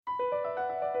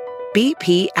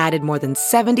BP added more than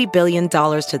 $70 billion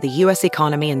to the U.S.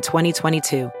 economy in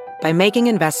 2022 by making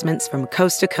investments from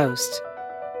coast to coast.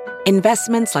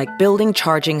 Investments like building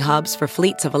charging hubs for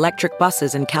fleets of electric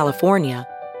buses in California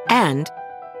and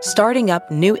starting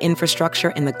up new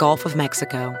infrastructure in the Gulf of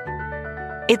Mexico.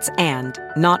 It's and,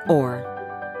 not or.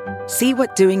 See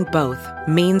what doing both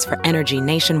means for energy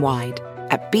nationwide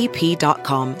at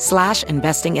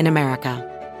bp.com/investing in America.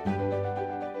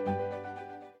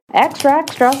 Extra,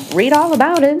 extra, read all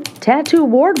about it. Tattoo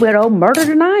ward widow murdered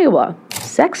in Iowa.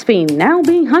 Sex fiend now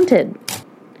being hunted.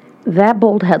 That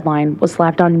bold headline was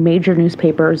slapped on major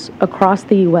newspapers across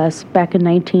the U.S. back in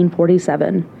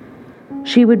 1947.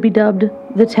 She would be dubbed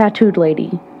the Tattooed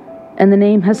Lady, and the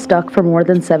name has stuck for more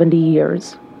than 70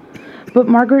 years. But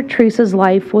Margaret Treace's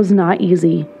life was not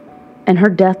easy, and her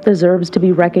death deserves to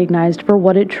be recognized for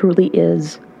what it truly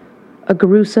is, a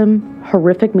gruesome,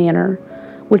 horrific manner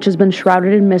which has been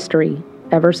shrouded in mystery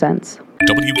ever since.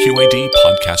 WQAD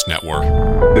Podcast Network.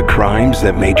 The crimes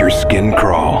that made your skin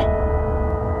crawl.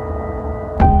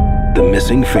 The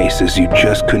missing faces you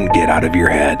just couldn't get out of your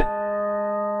head.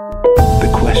 The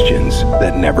questions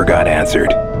that never got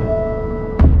answered.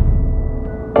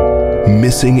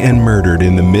 Missing and Murdered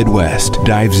in the Midwest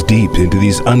dives deep into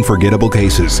these unforgettable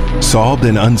cases, solved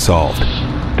and unsolved.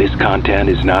 This content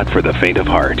is not for the faint of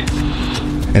heart.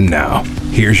 And now,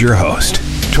 here's your host,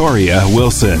 Toria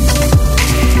Wilson.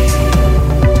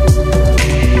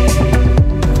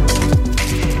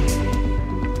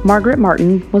 Margaret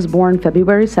Martin was born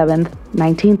February 7,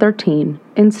 1913,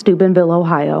 in Steubenville,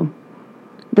 Ohio.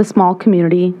 The small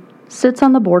community sits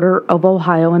on the border of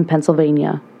Ohio and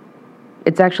Pennsylvania.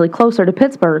 It's actually closer to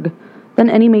Pittsburgh than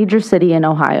any major city in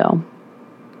Ohio.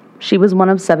 She was one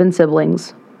of 7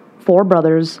 siblings, 4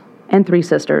 brothers, and 3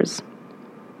 sisters.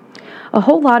 A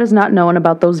whole lot is not known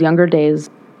about those younger days,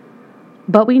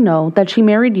 but we know that she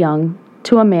married young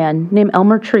to a man named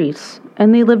Elmer Treace,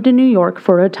 and they lived in New York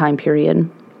for a time period.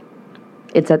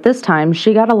 It's at this time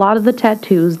she got a lot of the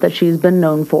tattoos that she's been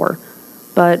known for,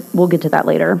 but we'll get to that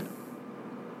later.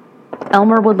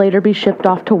 Elmer would later be shipped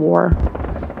off to war,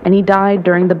 and he died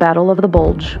during the Battle of the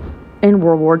Bulge in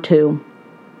World War II.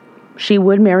 She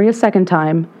would marry a second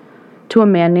time to a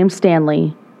man named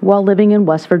Stanley while living in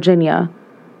West Virginia,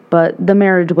 but the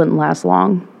marriage wouldn't last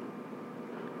long.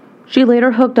 She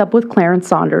later hooked up with Clarence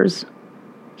Saunders.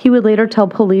 He would later tell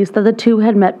police that the two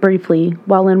had met briefly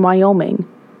while in Wyoming,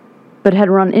 but had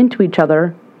run into each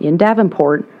other in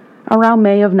Davenport around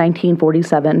May of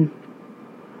 1947.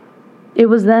 It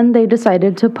was then they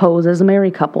decided to pose as a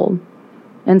married couple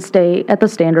and stay at the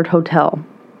Standard Hotel.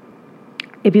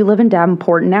 If you live in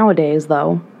Davenport nowadays,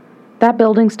 though, that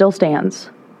building still stands.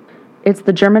 It's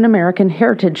the German American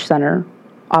Heritage Center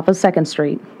off of 2nd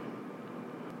Street.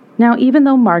 Now, even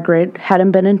though Margaret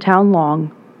hadn't been in town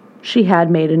long, she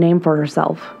had made a name for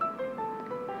herself.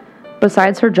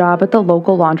 Besides her job at the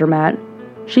local laundromat,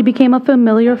 she became a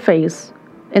familiar face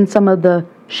in some of the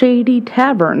shady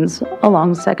taverns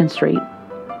along 2nd Street.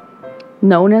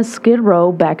 Known as Skid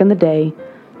Row back in the day,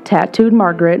 Tattooed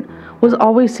Margaret was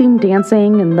always seen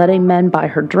dancing and letting men buy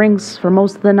her drinks for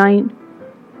most of the night,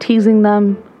 teasing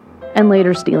them, and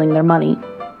later stealing their money.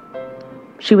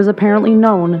 She was apparently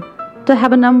known to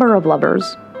have a number of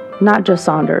lovers, not just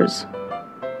Saunders.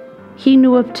 He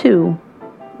knew of 2,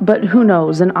 but who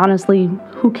knows, and honestly,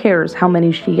 who cares how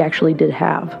many she actually did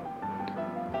have?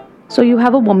 So you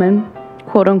have a woman,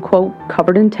 quote-unquote,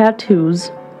 covered in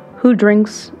tattoos, who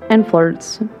drinks and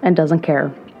flirts and doesn't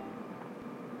care.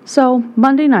 So,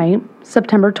 Monday night,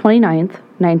 September 29th,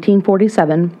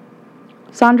 1947,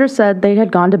 Saunders said they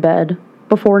had gone to bed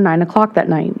before 9 o'clock that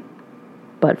night.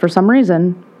 But for some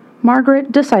reason,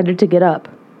 Margaret decided to get up.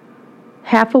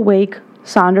 Half awake,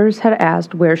 Saunders had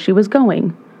asked where she was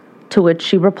going, to which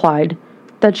she replied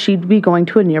that she'd be going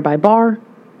to a nearby bar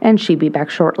and she'd be back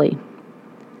shortly.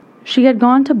 She had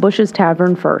gone to Bush's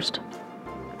Tavern first.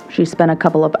 She spent a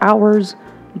couple of hours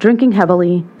drinking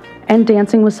heavily and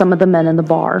dancing with some of the men in the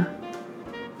bar,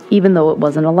 even though it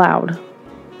wasn't allowed.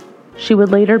 She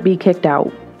would later be kicked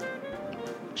out.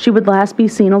 She would last be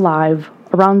seen alive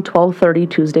around 12:30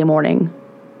 Tuesday morning.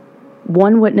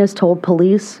 One witness told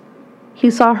police he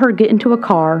saw her get into a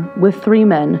car with 3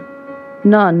 men,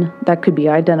 none that could be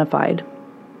identified.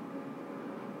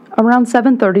 Around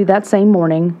 7:30 that same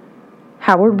morning,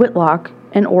 Howard Whitlock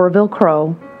and Orville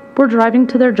Crow were driving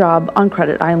to their job on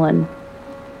Credit Island.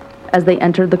 As they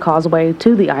entered the causeway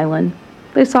to the island,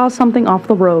 they saw something off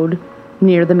the road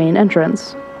near the main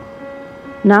entrance.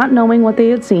 Not knowing what they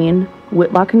had seen,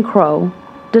 Whitlock and Crow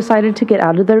decided to get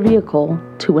out of their vehicle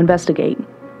to investigate.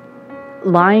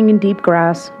 Lying in deep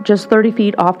grass, just 30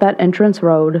 feet off that entrance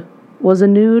road, was a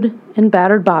nude and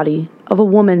battered body of a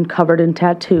woman covered in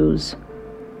tattoos.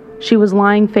 She was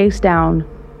lying face down,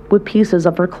 with pieces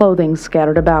of her clothing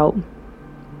scattered about.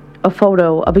 A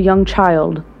photo of a young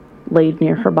child laid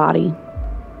near her body.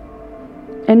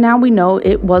 And now we know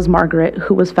it was Margaret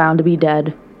who was found to be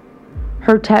dead.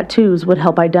 Her tattoos would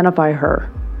help identify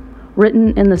her.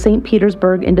 Written in the St.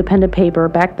 Petersburg Independent paper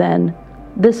back then,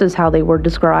 this is how they were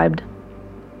described.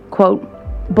 Quote,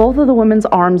 both of the woman's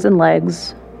arms and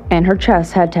legs and her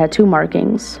chest had tattoo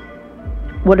markings.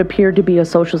 What appeared to be a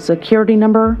social security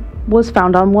number was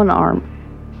found on one arm.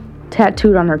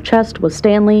 Tattooed on her chest was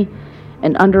Stanley,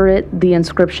 and under it the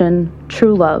inscription,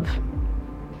 True Love.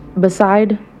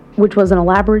 Beside, which was an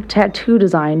elaborate tattoo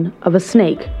design of a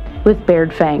snake with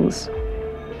bared fangs.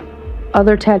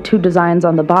 Other tattoo designs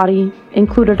on the body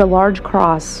included a large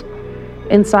cross,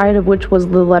 inside of which was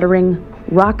the lettering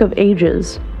Rock of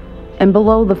Ages, and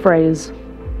below the phrase,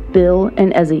 Bill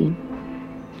and Ezzy.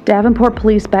 Davenport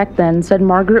police back then said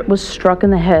Margaret was struck in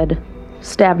the head,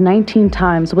 stabbed 19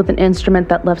 times with an instrument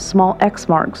that left small X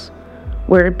marks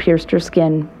where it pierced her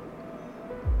skin.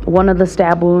 One of the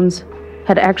stab wounds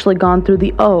had actually gone through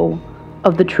the O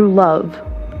of the True Love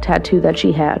tattoo that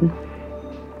she had.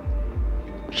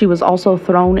 She was also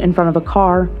thrown in front of a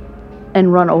car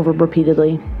and run over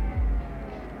repeatedly.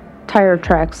 Tire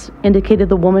tracks indicated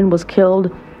the woman was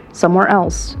killed somewhere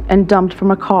else and dumped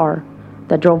from a car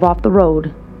that drove off the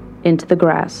road into the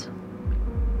grass.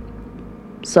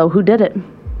 So who did it?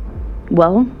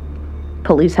 Well,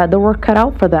 police had their work cut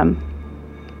out for them.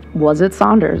 Was it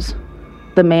Saunders,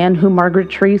 the man who Margaret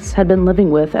Treese had been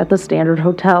living with at the Standard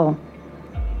Hotel?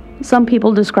 Some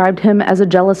people described him as a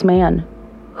jealous man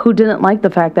who didn't like the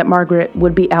fact that Margaret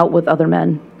would be out with other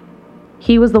men.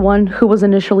 He was the one who was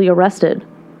initially arrested,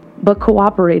 but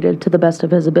cooperated to the best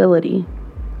of his ability.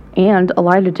 And a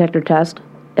lie detector test,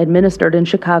 administered in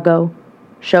Chicago,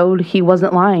 showed he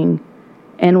wasn't lying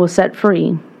and was set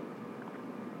free.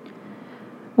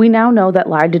 We now know that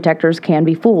lie detectors can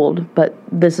be fooled, but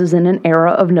this is in an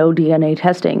era of no DNA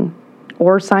testing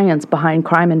or science behind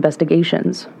crime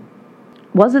investigations.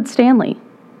 Was it Stanley,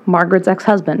 Margaret's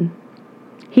ex-husband?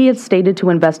 He had stated to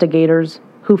investigators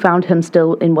who found him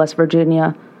still in West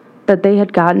Virginia that they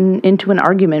had gotten into an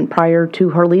argument prior to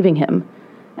her leaving him,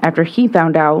 after he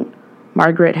found out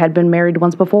Margaret had been married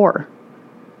once before.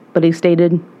 But he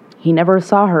stated he never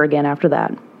saw her again after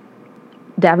that.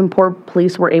 Davenport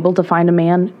police were able to find a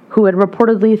man who had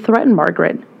reportedly threatened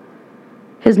Margaret.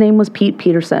 His name was Pete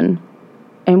Peterson,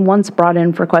 and once brought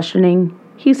in for questioning,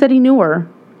 he said he knew her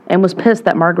and was pissed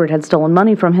that Margaret had stolen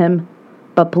money from him,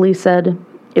 but police said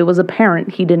it was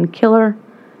apparent he didn't kill her,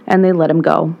 and they let him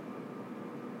go.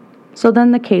 So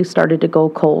then the case started to go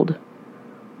cold.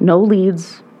 No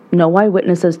leads, no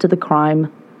eyewitnesses to the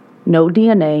crime, no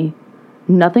DNA,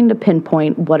 nothing to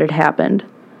pinpoint what had happened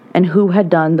and who had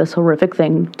done this horrific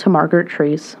thing to Margaret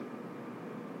Treese.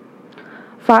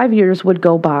 5 years would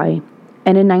go by,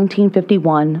 and in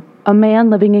 1951, a man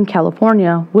living in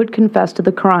California would confess to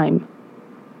the crime.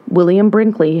 William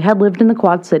Brinkley had lived in the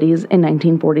Quad Cities in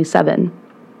 1947.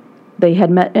 They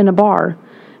had met in a bar,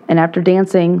 and after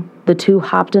dancing, the two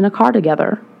hopped in a car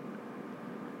together.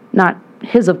 Not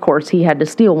his, of course, he had to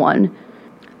steal one.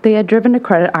 They had driven to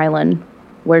Credit Island,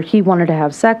 where he wanted to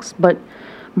have sex, but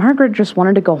Margaret just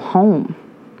wanted to go home.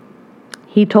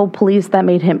 He told police that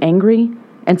made him angry,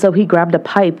 and so he grabbed a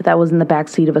pipe that was in the back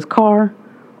seat of his car,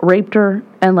 raped her,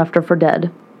 and left her for dead.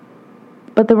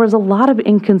 But there was a lot of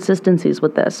inconsistencies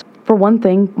with this. For one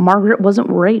thing, Margaret wasn't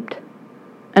raped.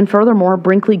 And furthermore,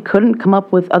 Brinkley couldn't come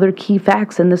up with other key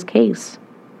facts in this case.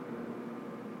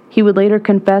 He would later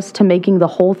confess to making the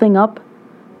whole thing up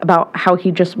about how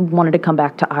he just wanted to come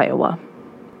back to Iowa.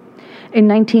 In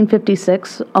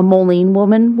 1956, a Moline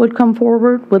woman would come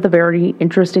forward with a very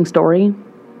interesting story.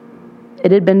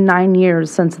 It had been 9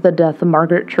 years since the death of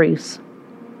Margaret Treese.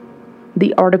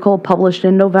 The article published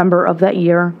in November of that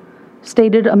year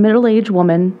stated a middle-aged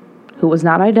woman, who was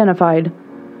not identified,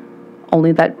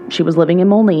 only that she was living in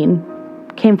Moline,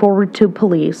 came forward to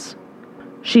police.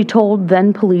 She told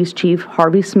then Police Chief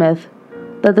Harvey Smith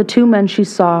that the two men she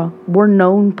saw were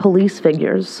known police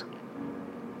figures.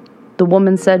 The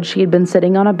woman said she had been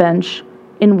sitting on a bench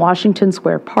in Washington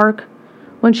Square Park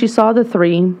when she saw the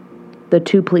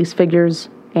two police figures,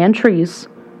 and Treese,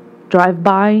 drive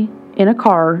by in a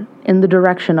car in the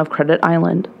direction of Credit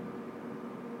Island.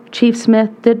 Chief Smith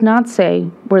did not say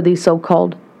where these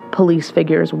so-called police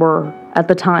figures were at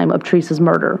the time of Treese's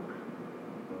murder,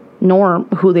 nor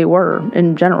who they were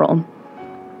in general.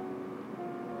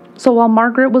 So while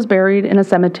Margaret was buried in a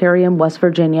cemetery in West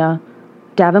Virginia,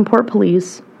 Davenport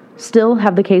police still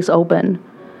have the case open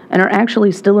and are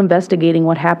actually still investigating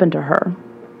what happened to her.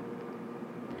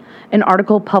 An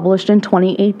article published in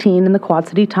 2018 in the Quad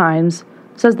City Times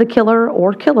says the killer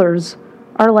or killers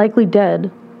are likely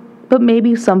dead, but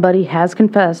maybe somebody has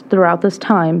confessed throughout this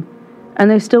time, and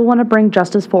they still want to bring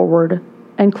justice forward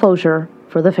and closure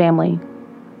for the family.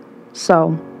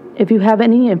 So, if you have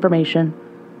any information,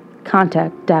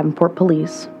 contact Davenport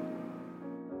Police.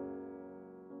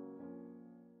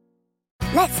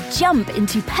 Let's jump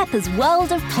into Peppa's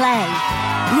world of play.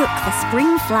 Look for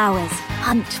spring flowers,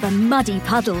 hunt for muddy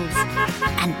puddles,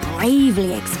 and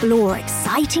bravely explore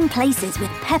exciting places with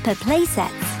Peppa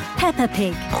playsets. Peppa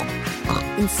Pig,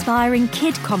 inspiring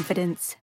kid confidence.